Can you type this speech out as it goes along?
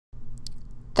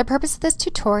The purpose of this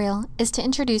tutorial is to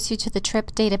introduce you to the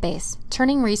TRIP database,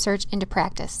 Turning Research into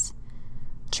Practice.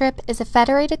 TRIP is a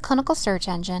federated clinical search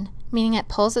engine, meaning it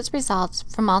pulls its results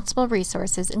from multiple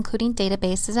resources including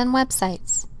databases and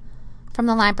websites. From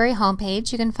the library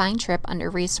homepage, you can find TRIP under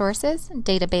Resources,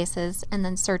 Databases, and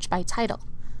then search by title.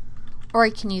 Or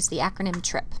you can use the acronym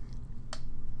TRIP.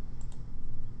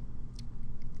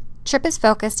 TRIP is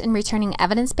focused in returning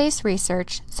evidence-based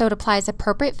research, so it applies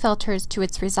appropriate filters to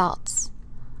its results.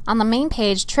 On the main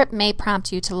page, TRIP may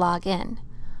prompt you to log in.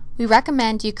 We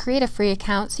recommend you create a free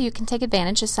account so you can take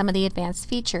advantage of some of the advanced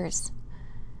features.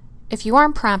 If you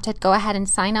aren't prompted, go ahead and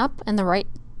sign up in the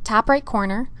top right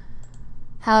corner.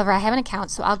 However, I have an account,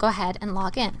 so I'll go ahead and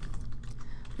log in.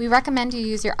 We recommend you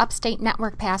use your Upstate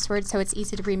network password so it's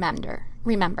easy to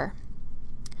remember.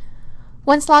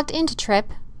 Once logged into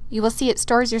TRIP, you will see it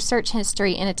stores your search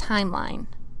history in a timeline.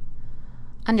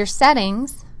 Under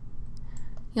Settings,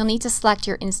 you'll need to select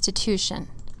your institution,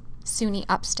 SUNY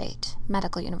Upstate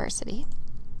Medical University.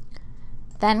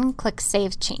 Then click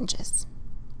Save Changes.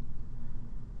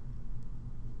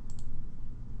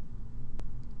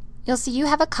 You'll see you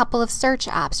have a couple of search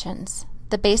options: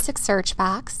 the basic search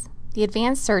box, the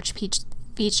advanced search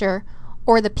feature,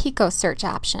 or the PICO search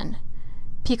option.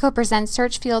 PICO presents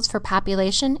search fields for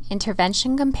population,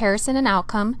 intervention, comparison, and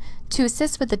outcome to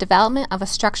assist with the development of a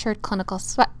structured clinical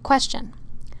question.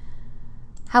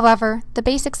 However, the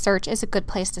basic search is a good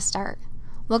place to start.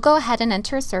 We'll go ahead and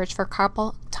enter a search for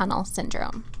carpal tunnel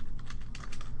syndrome.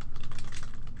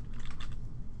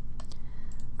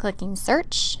 Clicking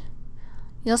Search,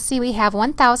 you'll see we have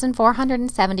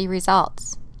 1,470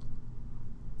 results.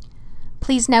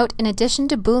 Please note, in addition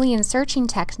to Boolean searching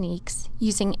techniques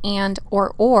using and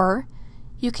or,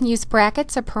 you can use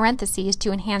brackets or parentheses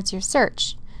to enhance your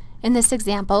search. In this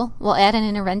example, we'll add an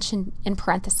intervention in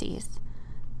parentheses: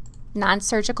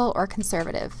 non-surgical or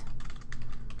conservative.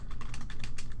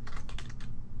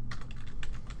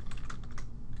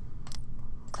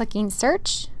 Clicking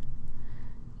Search,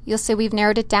 you'll see we've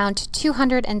narrowed it down to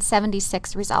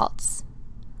 276 results.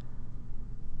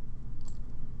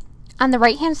 On the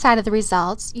right-hand side of the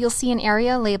results, you'll see an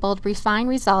area labeled Refine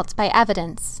Results by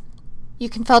Evidence. You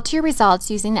can filter your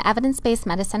results using the evidence-based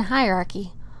medicine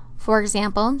hierarchy. For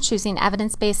example, choosing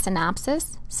evidence-based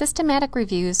synopsis, systematic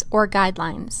reviews, or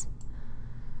guidelines.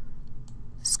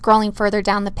 Scrolling further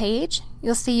down the page,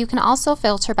 you'll see you can also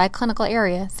filter by clinical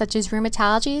area, such as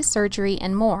rheumatology, surgery,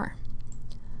 and more.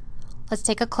 Let's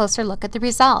take a closer look at the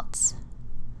results.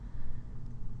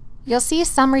 You'll see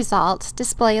some results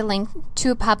display a link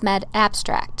to a PubMed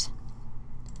abstract.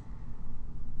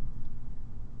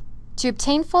 To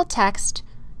obtain full text,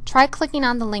 try clicking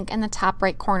on the link in the top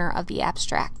right corner of the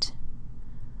abstract.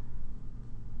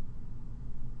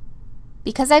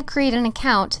 Because I've created an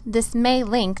account, this may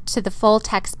link to the full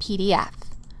text PDF.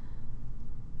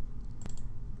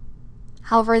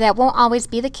 However, that won't always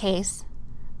be the case,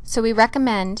 so we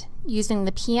recommend using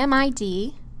the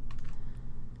PMID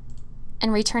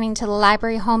and returning to the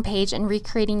library homepage and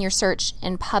recreating your search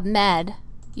in PubMed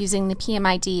using the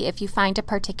PMID if you find a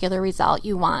particular result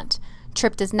you want.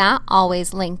 TRIP does not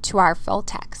always link to our full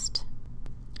text.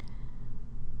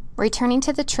 Returning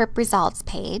to the TRIP results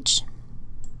page,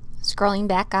 scrolling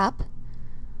back up,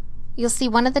 you'll see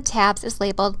one of the tabs is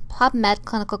labeled PubMed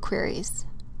Clinical Queries.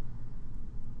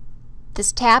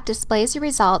 This tab displays the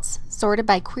results sorted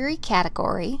by query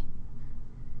category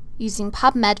using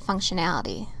PubMed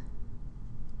functionality.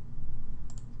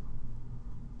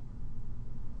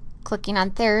 Clicking on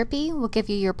Therapy will give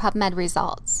you your PubMed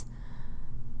results.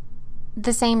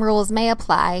 The same rules may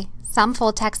apply. Some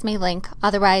full text may link,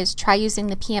 otherwise try using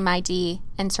the PMID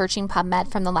and searching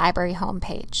PubMed from the library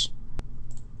homepage.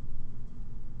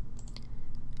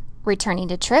 Returning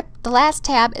to TRIP, the last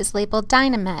tab is labeled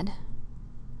Dynamed.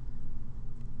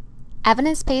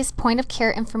 Evidence-based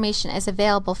point-of-care information is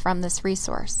available from this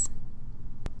resource.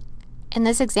 In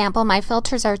this example, my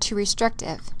filters are too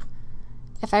restrictive.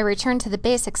 If I return to the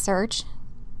basic search,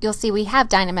 you'll see we have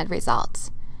Dynamed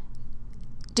results.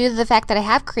 Due to the fact that I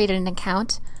have created an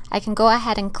account, I can go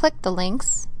ahead and click the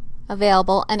links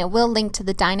available and it will link to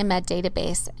the Dynamed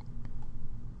database.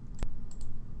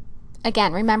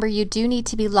 Again, remember you do need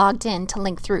to be logged in to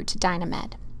link through to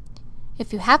Dynamed.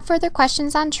 If you have further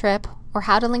questions on TRIP or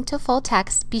how to link to full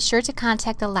text, be sure to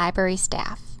contact the library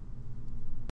staff.